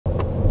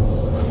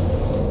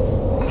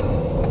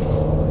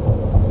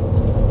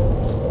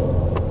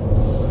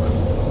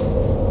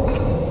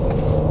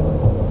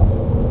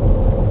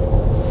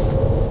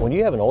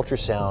you have an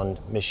ultrasound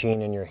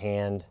machine in your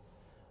hand,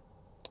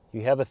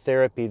 you have a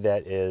therapy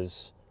that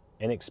is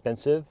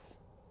inexpensive,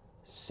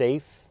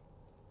 safe,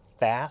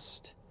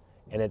 fast,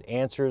 and it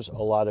answers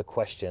a lot of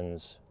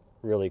questions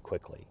really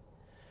quickly.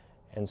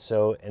 And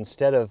so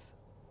instead of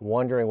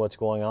wondering what's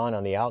going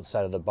on the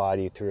outside of the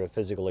body through a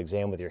physical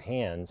exam with your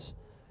hands,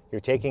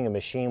 you're taking a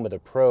machine with a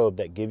probe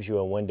that gives you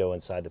a window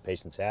inside the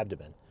patient's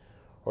abdomen,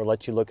 or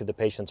lets you look at the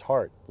patient's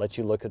heart, lets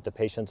you look at the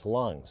patient's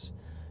lungs.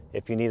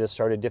 If you need to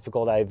start a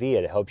difficult IV,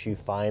 it helps you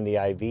find the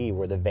IV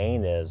where the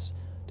vein is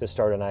to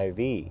start an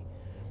IV.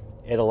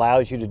 It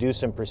allows you to do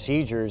some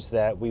procedures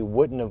that we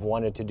wouldn't have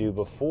wanted to do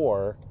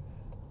before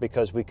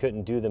because we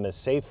couldn't do them as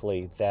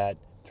safely, that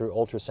through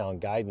ultrasound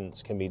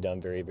guidance can be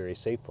done very, very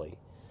safely.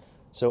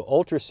 So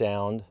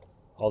ultrasound,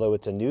 although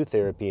it's a new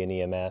therapy in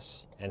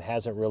EMS and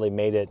hasn't really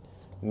made it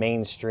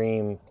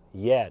mainstream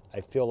yet,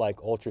 I feel like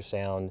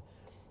ultrasound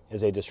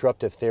is a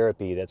disruptive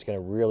therapy that's going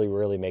to really,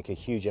 really make a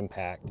huge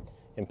impact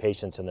in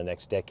patients in the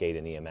next decade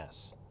in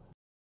EMS.